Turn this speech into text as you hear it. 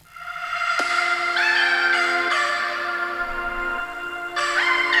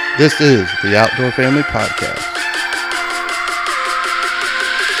This is the Outdoor Family Podcast.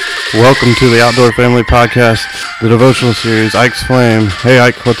 Welcome to the Outdoor Family Podcast, the devotional series, Ike's Flame. Hey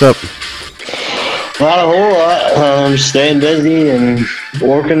Ike, what's up? Not a whole lot. Staying busy and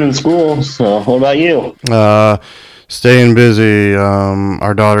working in school. So, what about you? Staying busy.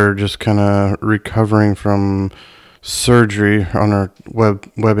 Our daughter just kind of recovering from surgery on her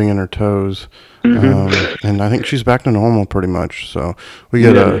webbing in her toes. And I think she's back to normal pretty much. So we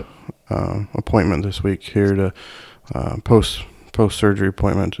get a appointment this week here to post-surgery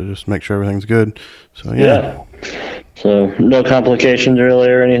appointment to just make sure everything's good. So yeah. So no complications really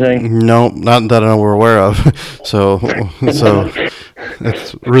or anything? No, not that we're aware of. So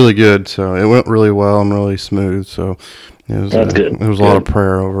it's really good. So it went really well and really smooth. So that's good. There was a lot of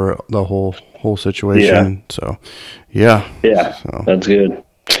prayer over the whole situation. Yeah. So yeah. So that's good.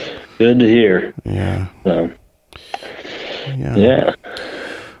 Good to hear. Yeah. So, yeah.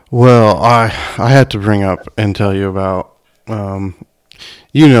 Well, I had to bring up and tell you about,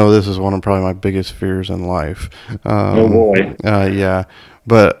 this is one of probably my biggest fears in life. Oh boy. Yeah,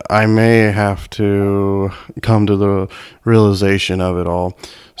 but I may have to come to the realization of it all.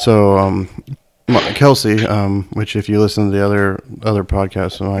 So, Kelsey, which if you listen to the other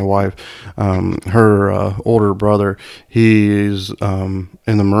podcasts, my wife, her older brother, he's in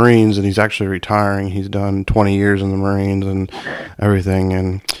the Marines and he's actually retiring. He's done 20 years in the Marines and everything,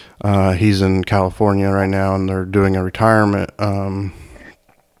 and he's in California right now, and they're doing a retirement, I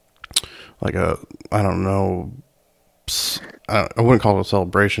don't know, I wouldn't call it a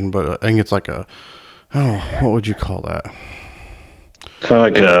celebration, but I think it's like what would you call that? Kind of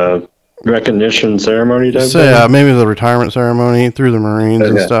like a recognition ceremony type thing? Yeah, maybe the retirement ceremony through the Marines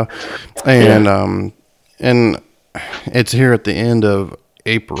and stuff. And and it's here at the end of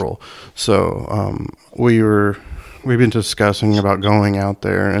April. So we've been discussing about going out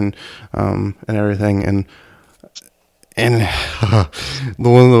there and everything, and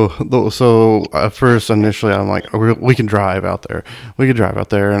so at first initially I'm like, we can drive out there,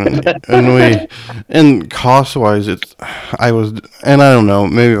 and cost wise I don't know,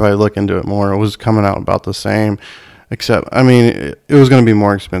 maybe if I look into it more, it was coming out about the same, except it was going to be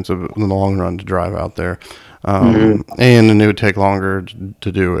more expensive in the long run to drive out there, and it would take longer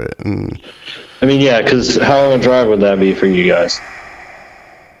to do it. And because how long a drive would that be for you guys?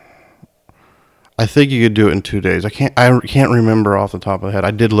 I think you could do it in 2 days. I can't remember off the top of the head. I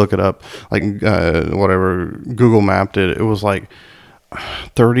did look it up, Google mapped it. It was like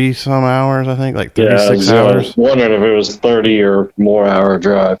 30 some hours, I think, like 36 hours. I was wondering if it was 30 or more hour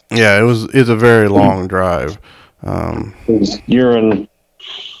drive. Yeah, it's a very long drive. You're in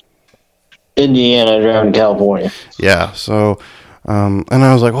Indiana driving to California. Yeah, so and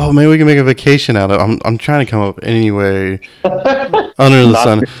I was like, well, maybe we can make a vacation out of it. I'm trying to come up any under the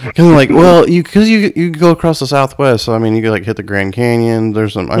sun. Because I'm like, well, you go across the Southwest, so you could hit the Grand Canyon.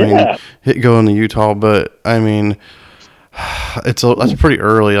 There's some, go into Utah, but that's pretty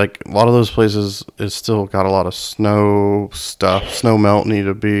early. Like a lot of those places, it's still got a lot of snow melt need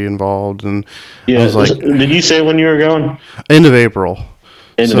to be involved. And I was like, did you say when you were going? End of April.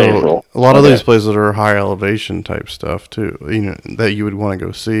 April. A lot of these places are high elevation type stuff too, that you would want to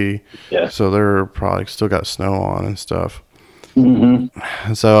go see. Yeah. So they're probably still got snow on and stuff.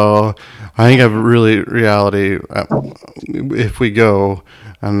 Mm-hmm. So I think reality, if we go,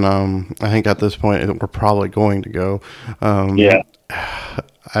 and I think at this point we're probably going to go. That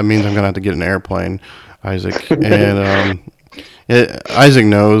means I'm gonna have to get an airplane, Isaac, and Isaac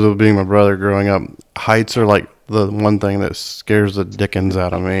knows, of being my brother growing up, heights are like the one thing that scares the dickens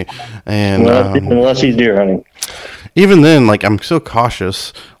out of me. And unless he's deer hunting. Even then, I'm so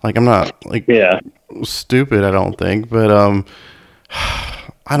cautious. I'm not stupid, I don't think, but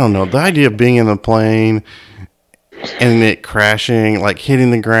I don't know. The idea of being in a plane and it crashing,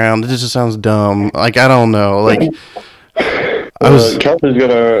 hitting the ground, it just sounds dumb. I don't know. Kelsey's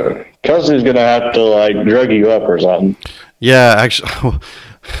gonna have to drug you up or something. Yeah, actually,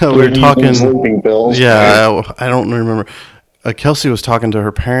 we were talking. Sleeping pills. Yeah, I don't remember. Kelsey was talking to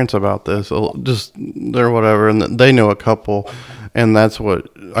her parents about this, just or whatever, and they know a couple, and that's what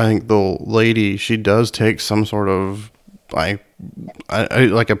I think the lady, she does take some sort of like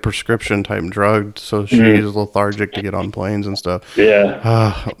a prescription type drug, so she's lethargic to get on planes and stuff.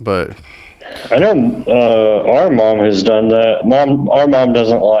 Yeah, but I know our mom has done that. Our mom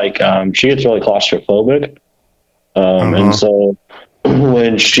doesn't she gets really claustrophobic, and so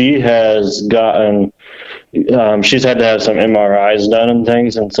when she has gotten. She's had to have some MRIs done and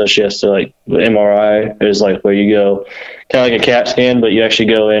things, and so she has to the MRI is where you go kind of like a CAT scan, but you actually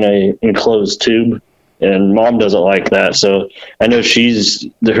go in a enclosed tube and Mom doesn't like that. So I know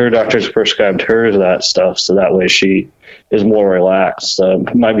her doctor's prescribed her that stuff, so that way she is more relaxed. So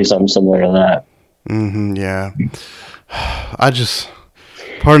it might be something similar to that. Yeah.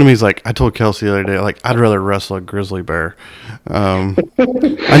 Part of me is like, I told Kelsey the other day, like, I'd rather wrestle a grizzly bear. I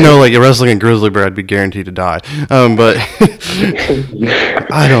know, like, wrestling a grizzly bear, I'd be guaranteed to die. But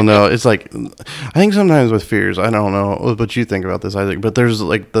I don't know. It's like, I think sometimes with fears, I don't know what you think about this, Isaac, but there's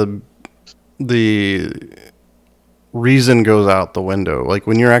like the reason goes out the window. Like,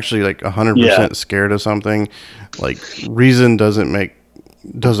 when you're actually like 100% scared of something, like, reason doesn't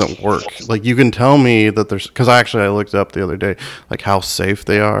work. Like, you can tell me that because I looked up the other day, like, how safe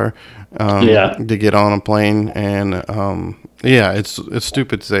they are to get on a plane, and it's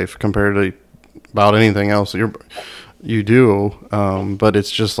stupid safe compared to about anything else you do, but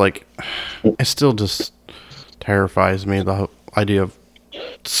it's just like, it still just terrifies me, the idea of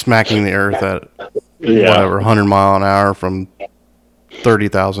smacking the earth at whatever 100 mile an hour from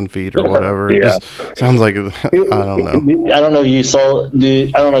 30,000 feet or whatever. It just sounds like, I don't know. I don't know if you saw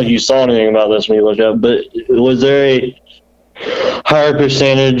anything about this when you looked up, but was there a higher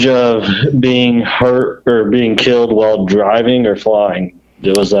percentage of being hurt or being killed while driving or flying?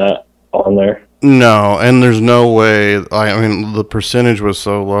 Was that on there? No, and there's no way. I mean, the percentage was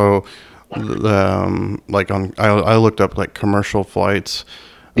so low. Like I looked up like commercial flights.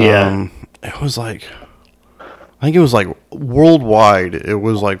 It was like, I think it was like worldwide. It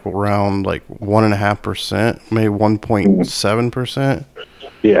was like around like 1.5%, maybe 1.7%.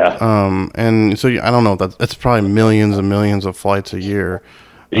 Yeah. And so I don't know. That's probably millions and millions of flights a year.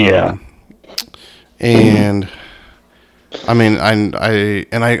 And I mean, I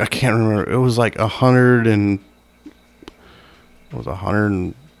can't remember. It was like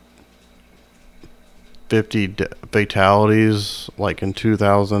 150 fatalities, like in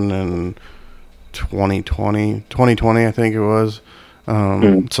 2020, I think it was.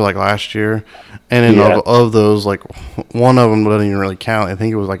 So like last year, and of those, like one of them doesn't even really count. I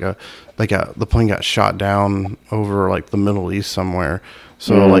think it was the plane got shot down over like the Middle East somewhere.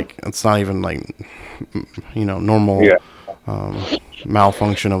 So like, it's not even like, normal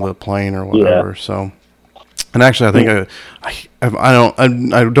malfunction of the plane or whatever. So, and actually, I think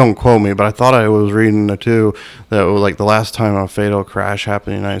I don't quote me, but I thought I was reading too that was like the last time a fatal crash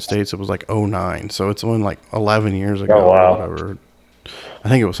happened in the United States, it was like 2009. So it's only like 11 years ago or whatever. I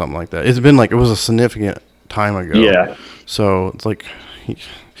think it was something like that. It was a significant time ago. Yeah. So it's like, I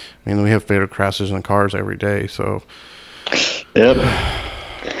mean, we have fatal crashes in cars every day. So. Yep.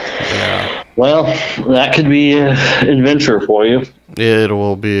 Yeah. Well, that could be an adventure for you. It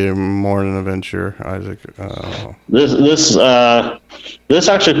will be more than an adventure, Isaac. This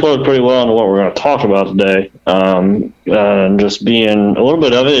actually flowed pretty well into what we're going to talk about today. Just being a little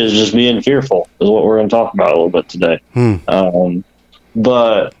bit of it is just being fearful is what we're going to talk about a little bit today.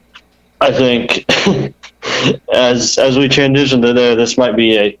 But I think as we transition to there, this might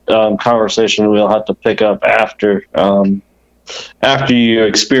be a conversation we'll have to pick up after you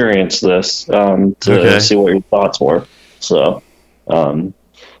experience this to see what your thoughts were. So,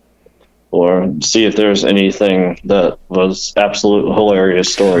 or see if there's anything that was absolute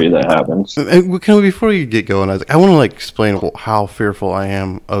hilarious story that happens. Before you get going, I want to like explain how fearful I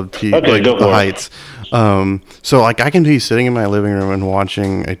am of the heights. So like, I can be sitting in my living room and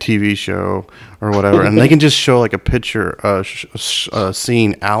watching a TV show or whatever, and they can just show like a picture, a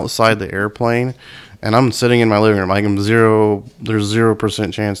scene outside the airplane. And I'm sitting in my living room. There's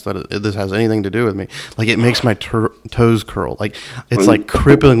 0% chance that this has anything to do with me. Like, it makes my toes curl. Like, it's like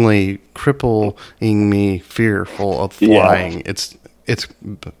crippling me fearful of flying. Yeah. It's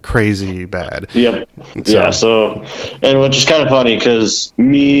crazy bad. Yep. So, So, and which is kind of funny because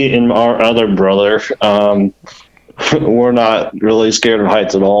me and our other brother, we're not really scared of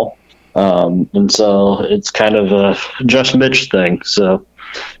heights at all. And so it's kind of a just Mitch thing. So,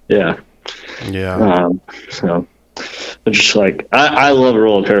 yeah. Yeah. So, but just like I love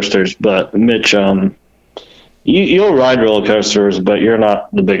roller coasters, but Mitch, you'll ride roller coasters, but you're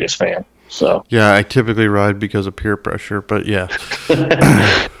not the biggest fan. So yeah, I typically ride because of peer pressure, but yeah.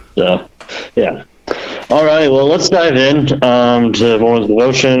 So yeah. All right, well, let's dive in to more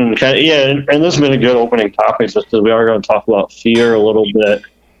devotion. And this has been a good opening topic just because we are going to talk about fear a little bit,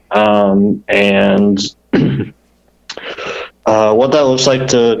 and what that looks like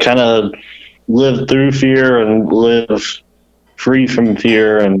to kind of live through fear and live free from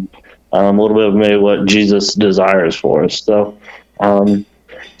fear, and a little bit of maybe what Jesus desires for us. So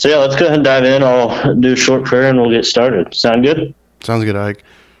yeah, let's go ahead and dive in. I'll do a short prayer and we'll get started. Sound good? Sounds good, Ike.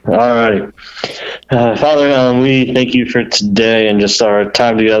 All right. Father, we thank you for today and just our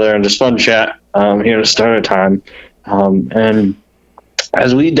time together and just fun chat. here to start our time. And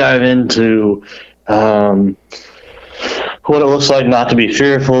as we dive into what it looks like not to be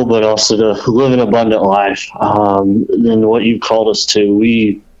fearful, but also to live an abundant life, and what you've called us to,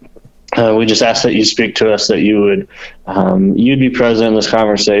 we just ask that you speak to us, that you'd be present in this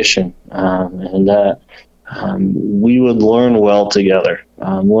conversation, and that we would learn well together,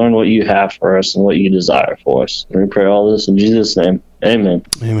 learn what you have for us and what you desire for us. And we pray all this in Jesus' name. Amen.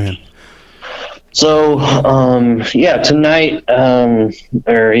 Amen. So, tonight,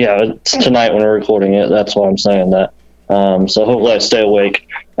 it's tonight when we're recording it. That's why I'm saying that. So hopefully I stay awake.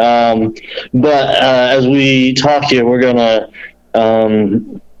 But as we talk here, we're going to,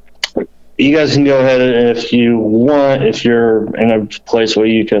 you guys can go ahead if you want, if you're in a place where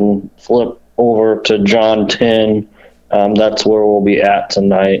you can flip over to John 10. That's where we'll be at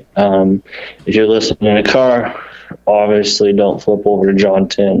tonight. If you're listening in a car, obviously don't flip over to John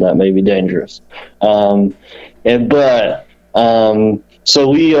 10. That may be dangerous. So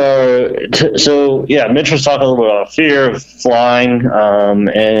we are, Mitch was talking a little bit about fear of flying,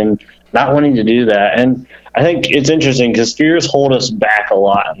 and not wanting to do that. And I think it's interesting because fears hold us back a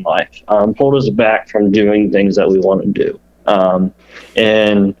lot in life, hold us back from doing things that we want to do.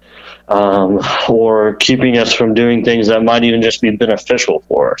 Or keeping us from doing things that might even just be beneficial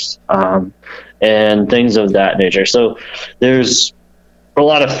for us, and things of that nature. So there's a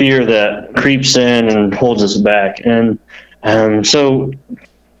lot of fear that creeps in and holds us back. And so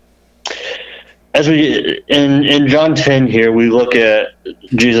as we in John 10 here, we look at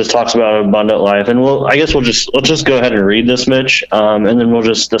Jesus talks about an abundant life, and let's just go ahead and read this, Mitch, and then we'll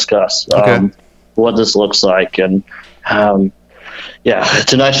just discuss what this looks like. And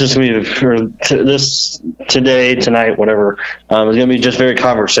tonight's just gonna be tonight, whatever. It's gonna be just very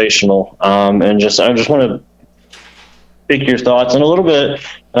conversational, and I just want to pick your thoughts and a little bit.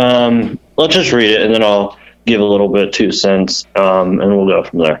 Let's just read it, and then I'll give a little bit 2 cents, and we'll go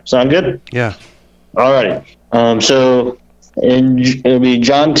from there. Sound good? Yeah. Alrighty. So it'll be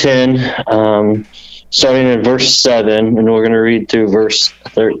John 10, starting in verse 7, and we're going to read through verse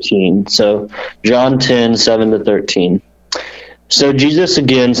 13. So John 10, 7 to 13. So Jesus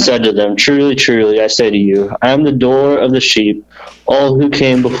again said to them, "Truly, truly, I say to you, I am the door of the sheep. All who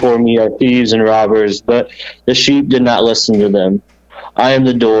came before me are thieves and robbers, but the sheep did not listen to them. I am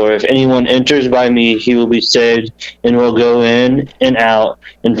the door. If anyone enters by me, he will be saved and will go in and out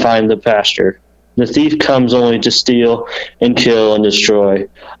and find the pasture. The thief comes only to steal and kill and destroy.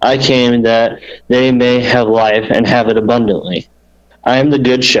 I came that they may have life and have it abundantly. I am the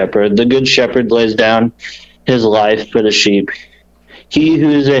good shepherd. The good shepherd lays down his life for the sheep. He who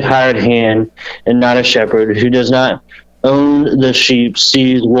is a hired hand and not a shepherd, who does not own the sheep,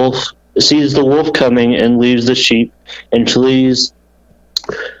 sees the wolf coming and leaves the sheep and flees."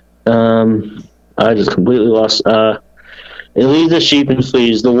 I just completely lost. It leaves the sheep and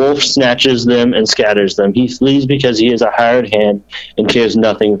flees. The wolf snatches them and scatters them. He flees because he is a hired hand and cares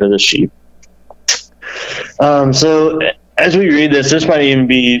nothing for the sheep. So as we read this might even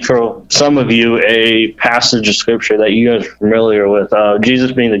be for some of you a passage of scripture that you guys are familiar with.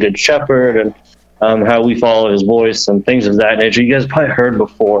 Jesus being the good shepherd, and how we follow his voice and things of that nature. You guys probably heard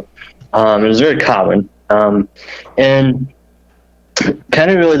before. It's very common. And kind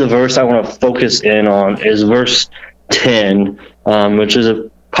of really the verse I want to focus in on is verse 10, which is a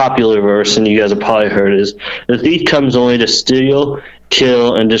popular verse, and you guys have probably heard, is the thief comes only to steal,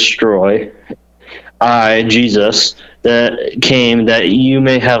 kill, and destroy. I, Jesus, that came that you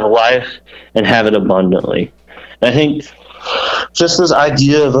may have life and have it abundantly. And I think just this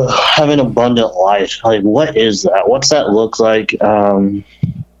idea of having abundant life, like what is that? What's that look like?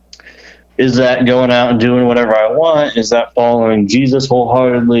 Is that going out and doing whatever I want? Is that following Jesus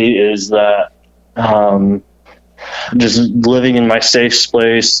wholeheartedly? Is that just living in my safe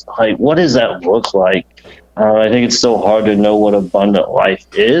space? Like, what does that look like? I think it's so hard to know what abundant life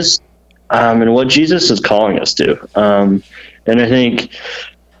is, and what Jesus is calling us to. And I think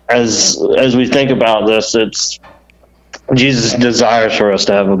as we think about this, it's Jesus desires for us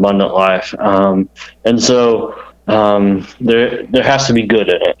to have abundant life. And so there has to be good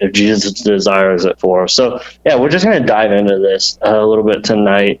in it if Jesus desires it for us. So we're just going to dive into this a little bit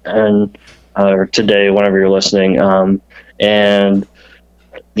tonight or today, whenever you're listening, and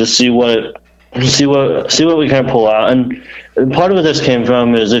just see what we can pull out. And part of what this came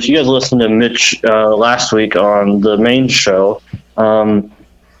from is, if you guys listened to Mitch last week on the main show,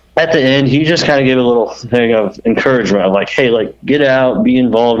 at the end, he just kind of gave a little thing of encouragement of like, hey, like, get out, be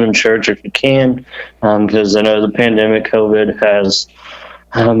involved in church if you can, because I know the pandemic, COVID has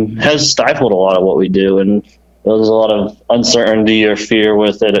stifled a lot of what we do. And there's a lot of uncertainty or fear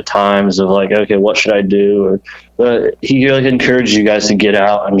with it at times of like, okay, what should I do? But he like encouraged you guys to get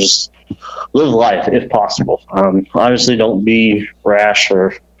out and just live life if possible. Obviously, don't be rash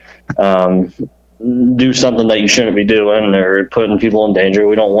or do something that you shouldn't be doing or putting people in danger.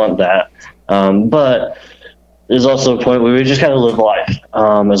 We don't want that. But there's also a point where we just got to live life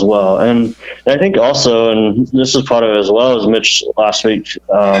as well. And I think also, and this is part of it as well, as Mitch last week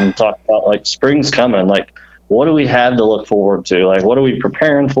talked about, like spring's coming. Like, what do we have to look forward to? Like, what are we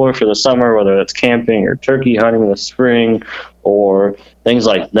preparing for the summer, whether it's camping or turkey hunting in the spring or things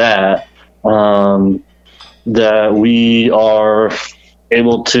like that, that we are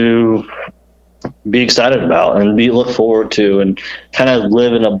able to be excited about and look forward to and kind of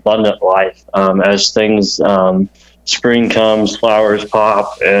live an abundant life as things spring comes, flowers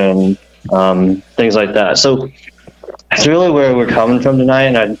pop, and things like that. So that's really where we're coming from tonight,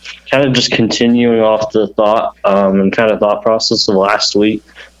 and I'm kind of just continuing off the thought and kind of thought process of last week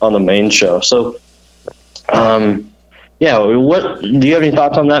on the main show. So yeah, what do you have any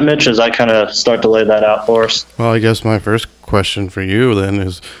thoughts on that, Mitch, as I kind of start to lay that out for us? Well, I guess my first question for you then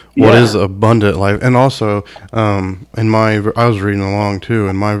is, what is abundant life? And also, I was reading along too.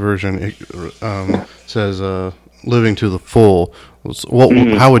 In my version, it says living to the full.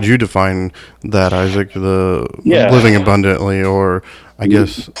 How would you define that, Isaac? Living abundantly, or I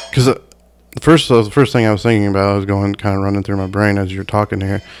guess because the first thing I was thinking about, I was kind of running through my brain as you're talking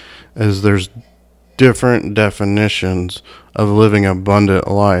here, is there's different definitions of living abundant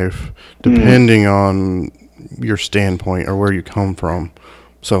life depending on your standpoint or where you come from.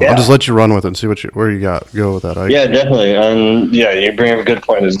 So I'll just let you run with it and see where you go with that. Yeah, definitely. You bring up a good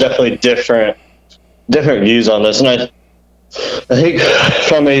point. There's definitely different views on this, and I think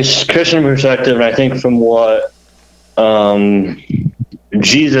from a Christian perspective, and I think from what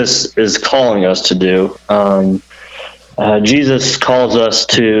Jesus is calling us to do, Jesus calls us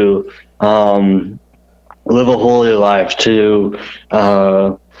to live a holy life, to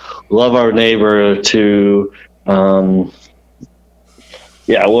love our neighbor, to what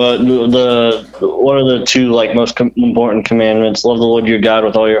are the two most important commandments? Love the Lord your God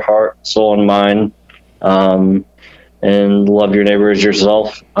with all your heart, soul, and mind, and love your neighbor as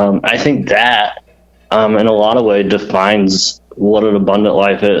yourself. I think that in a lot of ways defines what an abundant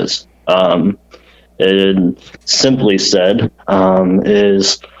life is. It simply said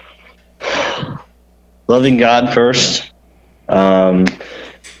is loving God first, and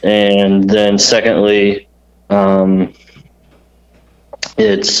then secondly,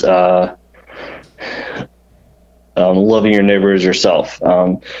 it's loving your neighbor as yourself.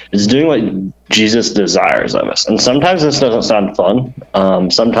 It's doing what Jesus desires of us. And sometimes this doesn't sound fun.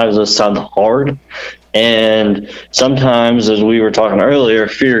 Sometimes this sounds hard. And sometimes, as we were talking earlier,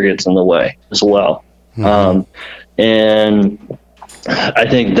 fear gets in the way as well. Mm-hmm. And I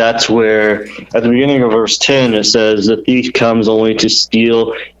think that's where, at the beginning of verse 10, it says, the thief comes only to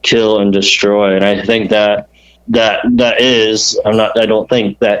steal, kill, and destroy. And I think I don't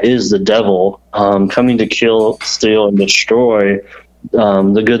think that is the devil coming to kill, steal, and destroy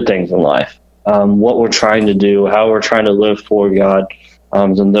the good things in life. What we're trying to do, how we're trying to live for God,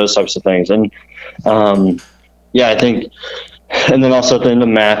 and those types of things. And I think, and then also at the end of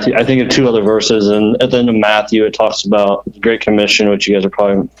Matthew, I think of two other verses, and at the end of Matthew, it talks about the Great Commission, which you guys are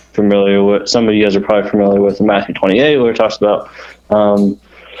probably familiar with. Some of you guys are probably familiar with in Matthew 28, where it talks about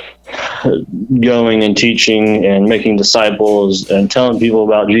going and teaching and making disciples and telling people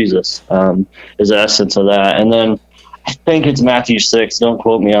about Jesus is the essence of that. And then I think it's Matthew 6, don't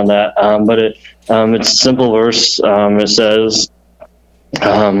quote me on that, but it's a simple verse. It says,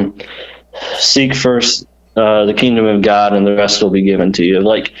 seek first the kingdom of God, and the rest will be given to you.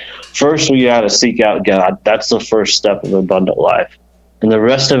 Like, first we got to seek out God. That's the first step of abundant life, and the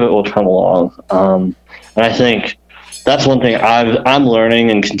rest of it will come along. And I think that's one thing I'm learning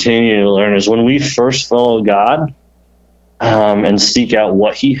and continuing to learn, is when we first follow God and seek out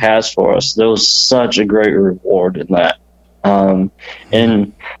what He has for us, there was such a great reward in that.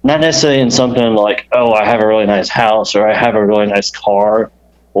 And not necessarily in something like, oh, I have a really nice house, or I have a really nice car,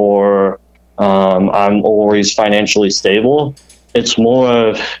 or I'm always financially stable. It's more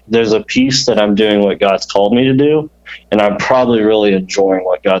of, there's a piece that I'm doing what God's called me to do, and I'm probably really enjoying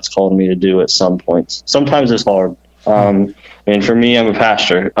what God's called me to do at some points. Sometimes it's hard. For me, I'm a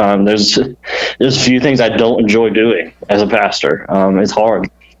pastor. There's a few things I don't enjoy doing as a pastor. It's hard,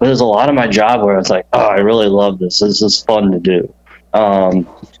 but there's a lot of my job where it's like, oh, I really love this. This is fun to do.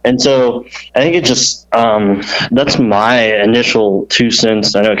 And so I think it just, that's my initial 2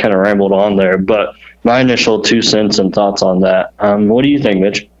 cents. I know I kind of rambled on there, but my initial 2 cents and thoughts on that. What do you think,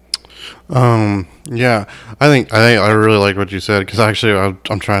 Mitch? Yeah, I really like what you said because actually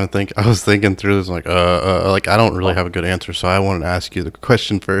I'm trying to think. I was thinking through this like I don't really have a good answer, so I wanted to ask you the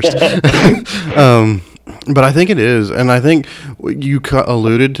question first. um, but I think it is, and I think you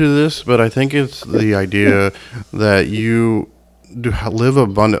alluded to this, but I think it's the idea that you live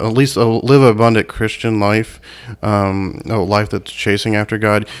abundant, at least live abundant Christian life, a life that's chasing after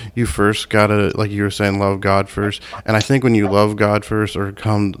God. You first gotta, like you were saying, love God first. And I think when you love God first, or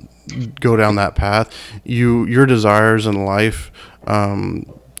go down that path, your desires in life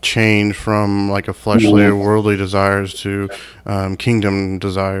change from like a fleshly or Mm-hmm. worldly desires to kingdom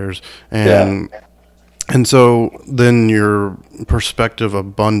desires, Yeah. and so then your perspective of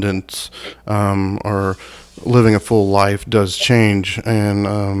abundance, or living a full life does change, and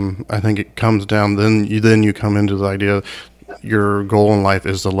I think it comes down. Then you come into the idea your goal in life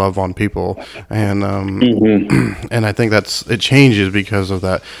is to love on people, and Mm-hmm. and I think it changes because of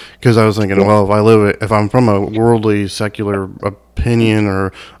that. Because I was thinking, Yeah. well, if I'm from a worldly secular opinion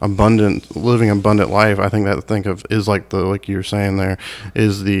or living abundant life, I think is like you were saying there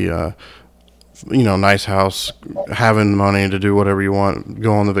is the nice house, having money to do whatever you want,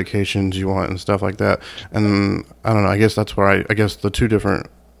 go on the vacations you want, and stuff like that. And I don't know. I guess that's where I guess the two different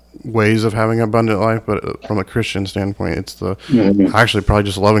ways of having an abundant life, but from a Christian standpoint, it's the Mm-hmm. actually probably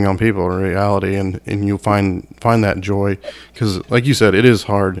just loving on people in reality, and you find that joy because, like you said, it is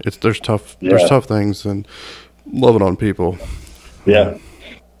hard. There's Yeah. tough things, and loving on people. Yeah.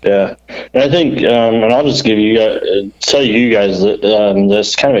 Yeah, and I think, and I'll just tell you guys that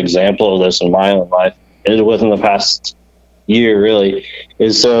this kind of example of this in my own life is within the past year, really,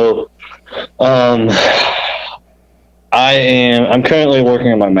 is so. Um, I'm currently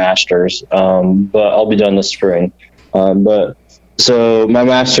working on my master's, but I'll be done this spring. But so my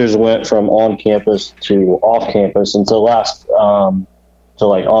master's went from on campus to off campus until last to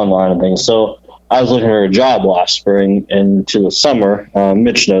like online and things. So I was looking for a job last spring into the summer.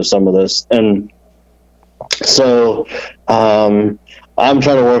 Mitch knows some of this, and so I'm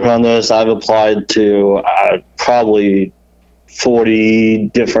trying to work on this. I've applied to probably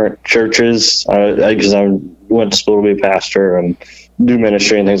 40 different churches because I went to school to be a pastor and do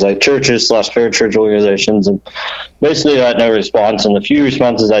ministry and things like churches / parachurch organizations. And basically, I had no response. And the few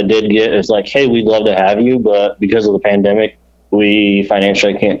responses I did get is like, hey, we'd love to have you, but because of the pandemic, we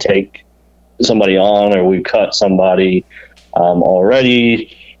financially can't take somebody on, or we cut somebody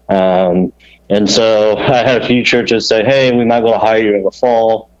already. And so I had a few churches say, hey, we might be able to hire you in the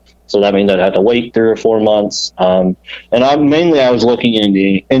fall. So that means I'd have to wait 3 or 4 months. And I was looking in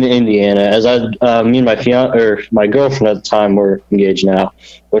Indiana, as me and my girlfriend at the time were engaged now.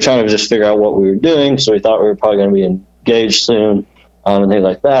 We're trying to just figure out what we were doing. So we thought we were probably going to be engaged soon, and things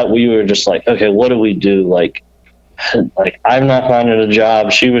like that. We were just like, okay, what do we do? Like I'm not finding a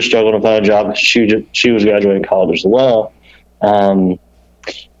job. She was struggling to find a job. She was graduating college as well. And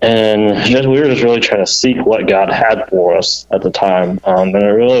we were just really trying to seek what God had for us at the time, and it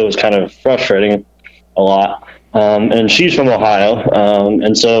really was kind of frustrating a lot. And she's from Ohio,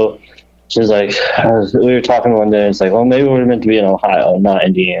 and so she's like, we were talking one day, and it's like, well, maybe we're meant to be in Ohio, not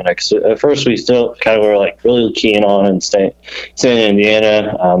Indiana. Cause at first, we still kind of were like really keen on and staying in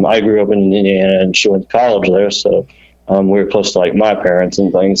Indiana. I grew up in Indiana, and she went to college there, so we were close to like my parents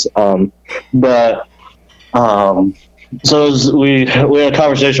and things. But so we had a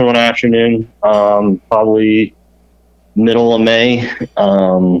conversation one afternoon, probably middle of May,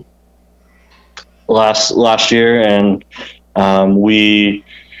 last year, and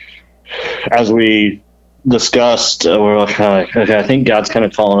as we discussed, we're kind of like, okay, I think God's kind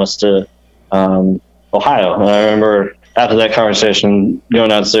of calling us to Ohio. And I remember after that conversation going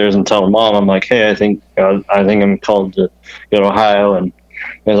downstairs and telling Mom, I'm like, hey, I think I'm called to go to Ohio and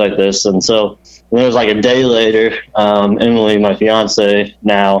things like this. And so it was like a day later, Emily, my fiance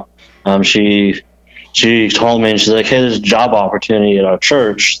now, she told me, and she's like, hey, there's a job opportunity at our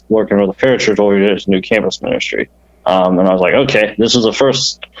church working with a parachurch organization, new campus ministry. And I was like, okay, this was the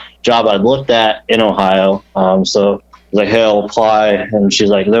first job I'd looked at in Ohio. So I was like, hey, I'll apply. And she's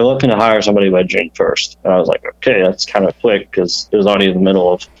like, they're looking to hire somebody by June 1st. And I was like, okay, that's kind of quick because it was already in the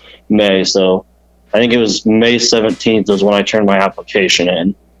middle of May. So I think it was May 17th is when I turned my application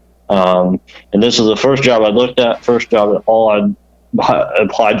in. And this was the first job I looked at, first job at all I'd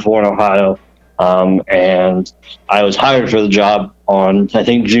applied for in Ohio. And I was hired for the job on, I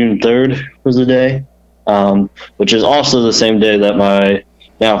think, June 3rd was the day, which is also the same day that my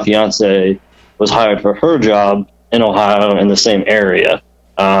now fiance was hired for her job in Ohio in the same area.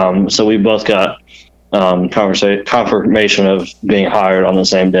 So we both got confirmation of being hired on the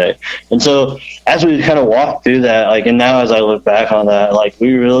same day. And so as we kind of walked through that, like, and now as I look back on that, like,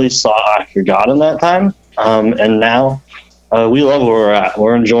 we really saw after God in that time. And now we love where we're at.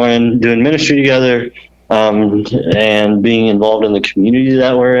 We're enjoying doing ministry together, and being involved in the community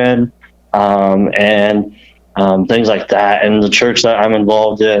that we're in, and things like that. And the church that I'm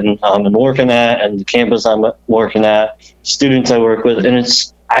involved in, and working at, and the campus I'm working at, students I work with, and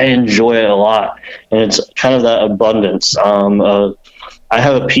I enjoy it a lot. And it's kind of that abundance. I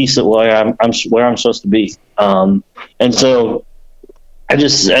have a piece of where I'm where I'm supposed to be. And so and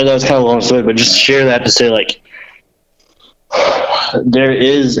that was kind of a long story, but just share that to say, like, there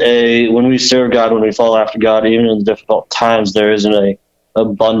is when we serve God, when we follow after God, even in difficult times, there is an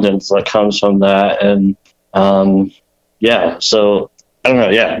abundance that comes from that. And yeah, so I don't know.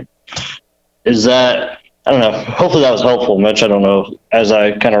 Yeah, is that, I don't know. Hopefully that was helpful, Mitch. I don't know, as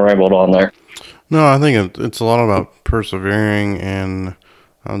I kind of rambled on there. No, I think it's a lot about persevering and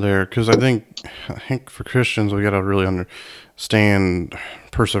there, because I think for Christians we got to really understand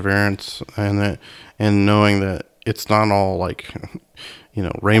perseverance, and knowing that it's not all like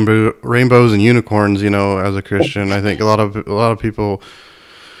rainbows and unicorns. As a Christian, I think a lot of people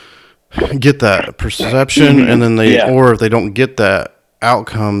get that perception, and then or if they don't get that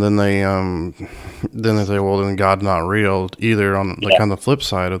outcome, then they say, well, then God's not real either, on the flip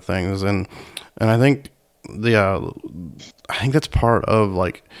side of things. And I think that's part of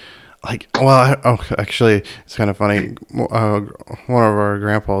actually, it's kind of funny. One of our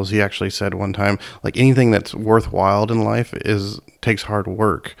grandpas, he actually said one time, like, anything that's worthwhile in life takes hard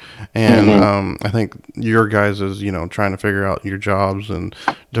work. And I think your guys is trying to figure out your jobs and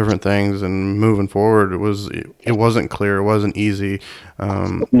different things and moving forward, it wasn't clear, it wasn't easy,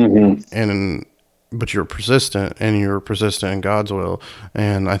 but you're persistent, and you're persistent in God's will.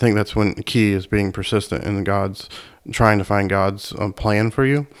 And I think that's when the key is being persistent in trying to find God's plan for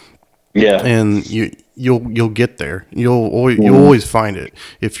you. Yeah, and you'll get there. You'll always find it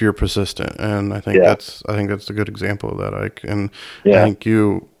if you're persistent. And I think that's a good example of that, Ike. And I think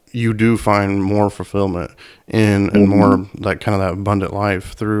you do find more fulfillment and more that kind of that abundant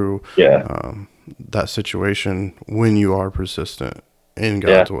life through that situation when you are persistent in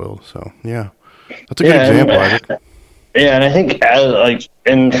God's will. So that's a good example, Ike. Yeah, and I think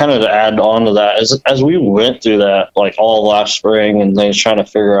and kind of to add on to that, as we went through that, like, all last spring and things, trying to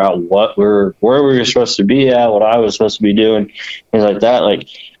figure out where we were supposed to be at, what I was supposed to be doing, things like that. Like,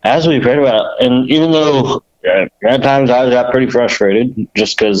 as we prayed about it, and even though at times I got pretty frustrated,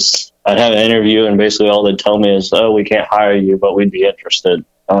 just because I'd have an interview and basically all they'd tell me is, "Oh, we can't hire you, but we'd be interested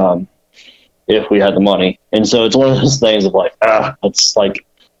if we had the money." And so it's one of those things of like, it's like,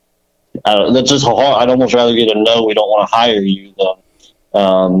 that's just hard. I'd almost rather get a no, we don't want to hire you,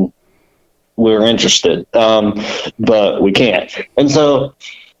 than we're interested, but we can't. And so,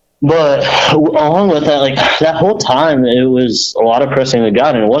 but along with that, like, that whole time, it was a lot of pressing to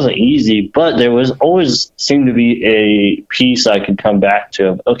God, and it wasn't easy, but there was always seemed to be a piece I could come back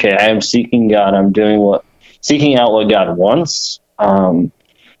to. Okay, I am seeking God. I'm seeking out what God wants.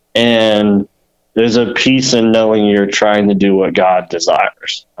 And there's a peace in knowing you're trying to do what God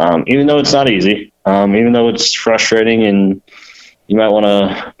desires, even though it's not easy, even though it's frustrating, and you might want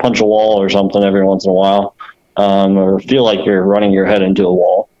to punch a wall or something every once in a while, or feel like you're running your head into a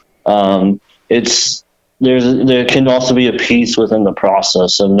wall. There can also be a peace within the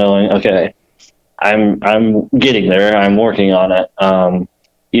process of knowing, okay, I'm getting there, I'm working on it,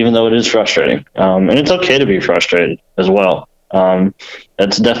 even though it is frustrating, and it's okay to be frustrated as well.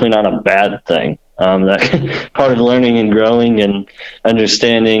 That's definitely not a bad thing. That part of learning and growing and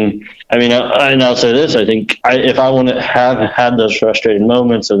understanding. I mean, and I'll say this: I think if I want to have had those frustrated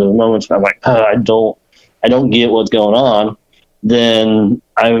moments, or those moments where I'm like, I don't get what's going on, then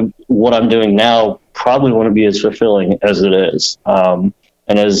what I'm doing now probably wouldn't be as fulfilling as it is, and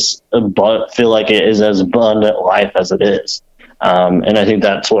feel like it is as abundant life as it is. And I think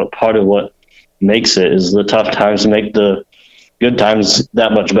that's part of what makes it is the tough times make the good times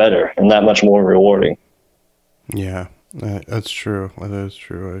that much better and that much more rewarding. Yeah, that's true. That is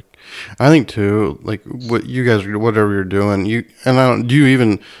true. I think too, like, what you guys, whatever you're doing, I know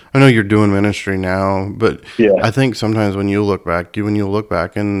you're doing ministry now, but I think sometimes when you look back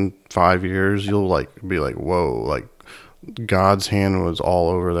in 5 years, you'll be like, whoa, like, God's hand was all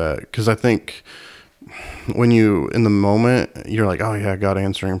over that. Because I think when in the moment, you're like, oh yeah, God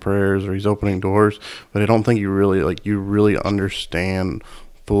answering prayers, or he's opening doors, but I don't think you really understand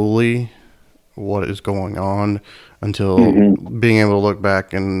fully what is going on until Mm-hmm. being able to look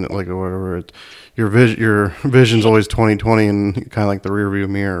back and like whatever your vision's always 2020 and kind of like the rear view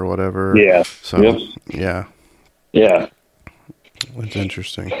mirror or whatever. Yeah. So Yep. yeah, Yeah. it's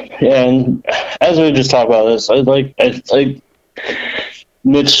interesting. Yeah. And as we just talked about this, I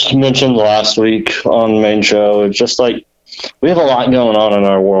Mitch mentioned last week on the main show, it's just like we have a lot going on in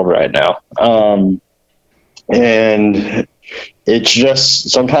our world right now. And it's just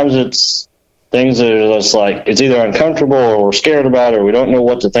sometimes it's things that are just like it's either uncomfortable or we're scared about or we don't know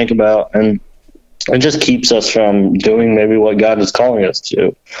what to think about. And it just keeps us from doing maybe what God is calling us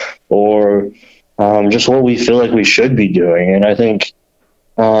to or just what we feel like we should be doing. And I think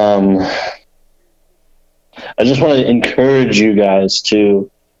I just want to encourage you guys to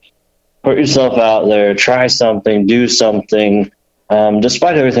put yourself out there, try something, do something,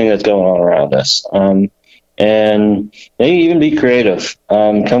 despite everything that's going on around us. And maybe even be creative.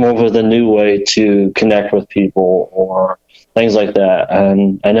 Come up with a new way to connect with people or things like that.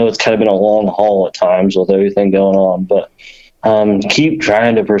 And I know it's kind of been a long haul at times with everything going on, but keep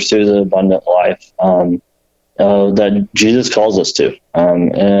trying to pursue the abundant life that Jesus calls us to.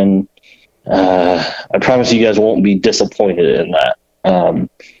 And I promise you guys won't be disappointed in that.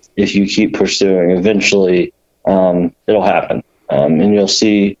 If you keep pursuing, eventually it'll happen. And you'll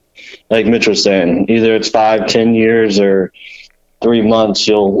see, like Mitch was saying, either it's 5-10 years or 3 months,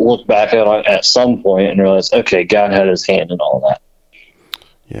 you'll look back at some point and realize, okay, God had his hand in all that.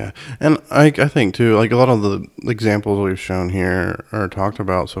 Yeah, and I think too, like a lot of the examples we've shown here or talked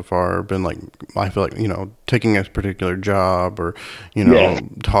about so far have been like, I feel like, taking a particular job or,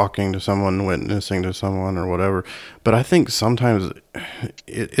 talking to someone, witnessing to someone or whatever. But I think sometimes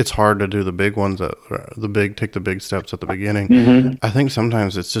it's hard to do the big ones, take the big steps at the beginning. Mm-hmm. I think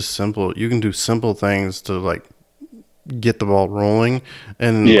sometimes it's just simple. You can do simple things to like get the ball rolling.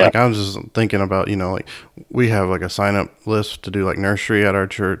 And like I was just thinking about, like we have like a sign up list to do like nursery at our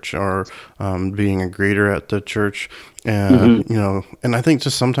church or being a greeter at the church. And and I think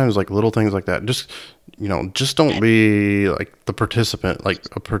just sometimes like little things like that, just don't be like the participant, like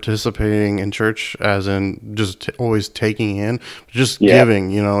participating in church as in just always taking in, just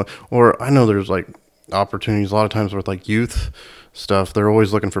giving, or I know there's like opportunities a lot of times with like youth stuff. They're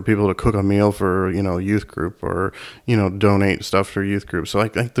always looking for people to cook a meal for youth group or donate stuff for youth group. So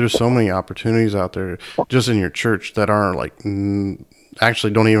like there's so many opportunities out there just in your church that aren't like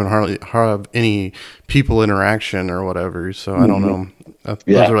actually don't even hardly have any people interaction or whatever. So I don't know.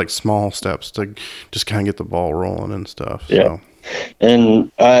 Those are like small steps to just kind of get the ball rolling and stuff. Yeah. So.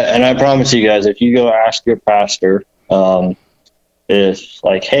 And I promise you guys, if you go ask your pastor, if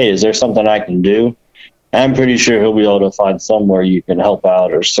like, hey, is there something I can do? I'm pretty sure he'll be able to find somewhere you can help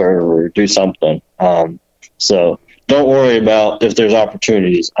out or serve or do something. So don't worry about if there's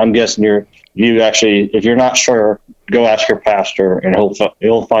opportunities. I'm guessing if you're not sure, go ask your pastor and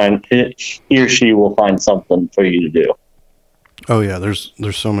he'll find he or she will find something for you to do. Oh yeah, there's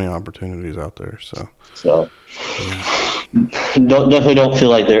so many opportunities out there. So yeah. Definitely don't feel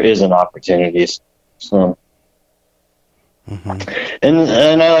like there isn't opportunities. So. Mm-hmm.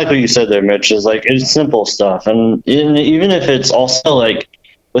 And I like what you said there, Mitch, is like it's simple stuff. And even if it's also like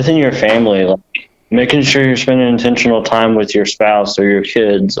within your family, like making sure you're spending intentional time with your spouse or your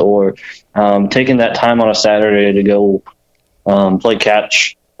kids or taking that time on a Saturday to go play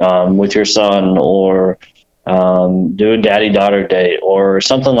catch with your son or do a daddy-daughter date or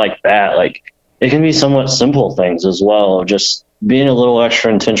something like that. Like it can be somewhat simple things as well. Just being a little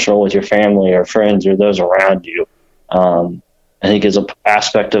extra intentional with your family or friends or those around you. I think is an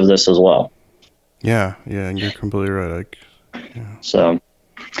aspect of this as well. Yeah, you're completely right. So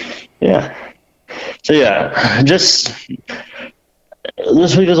just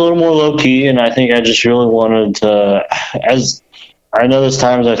this week is a little more low key, and I think I just really wanted to, as I know there's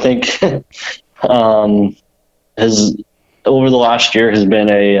times I think has over the last year has been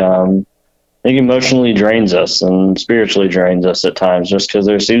I think emotionally drains us and spiritually drains us at times, just because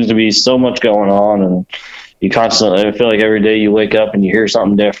there seems to be so much going on and. I feel like every day you wake up and you hear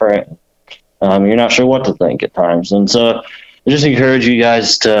something different. You're not sure what to think at times. And so I just encourage you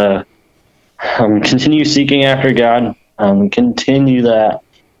guys to continue seeking after God, continue that,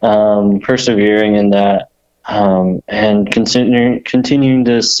 persevering in that, and continuing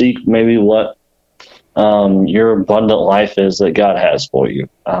to seek maybe what your abundant life is that God has for you.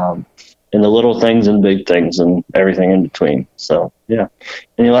 In the little things and big things and everything in between. So, yeah.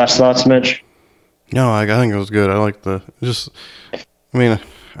 Any last thoughts, Mitch? No, I think it was good. I like I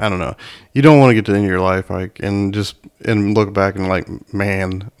don't know. You don't want to get to the end of your life, and look back and like,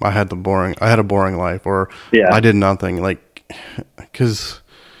 man, I had a boring life, or I did nothing. Like, because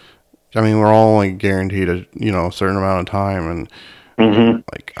I mean, we're all only guaranteed a certain amount of time, and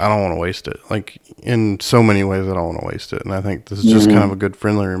like I don't want to waste it. Like in so many ways, I don't want to waste it, and I think this is just kind of a good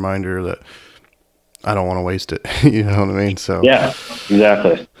friendly reminder that I don't want to waste it. You know what I mean? So yeah,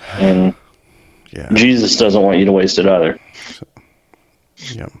 exactly. And Jesus doesn't want you to waste it either.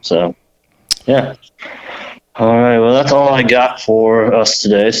 So yeah. All right. Well, that's all I got for us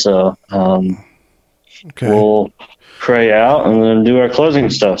today. So we'll pray out and then do our closing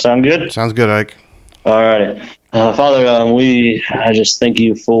stuff. Sound good? Sounds good, Ike. All right. Father, I just thank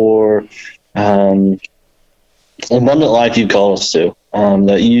you for abundant life you call us to,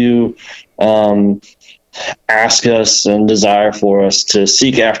 that you ask us and desire for us to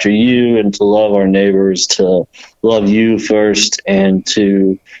seek after you and to love our neighbors, to love you first, and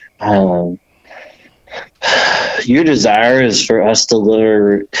to your desire is for us to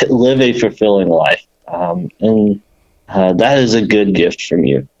live a fulfilling life. And that is a good gift from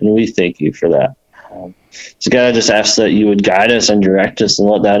you, and we thank you for that. So God, I just ask that you would guide us and direct us in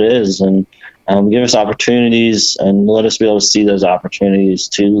what that is, and give us opportunities and let us be able to see those opportunities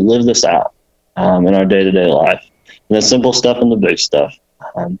to live this out in our day-to-day life, and the simple stuff and the big stuff.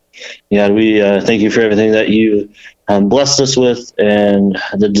 God, we thank you for everything that you blessed us with, and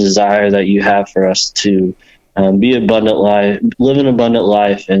the desire that you have for us to live an abundant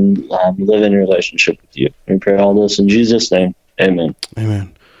life, and live in a relationship with you. We pray all this in Jesus' name. Amen.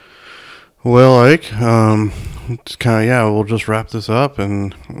 Amen. Well, Ike, it's kind of, we'll just wrap this up,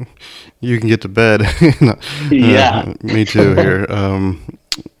 and you can get to bed. Yeah. Me too here.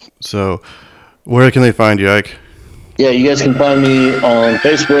 So where can they find you, Ike? Yeah, you guys can find me on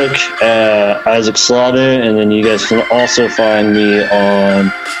Facebook at Isaac Slaughter, and then you guys can also find me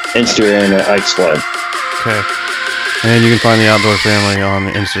on Instagram at Ike Slaughter. Okay. And you can find the Outdoor Family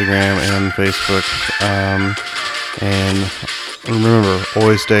on Instagram and Facebook. And remember,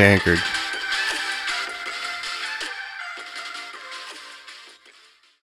 always stay anchored.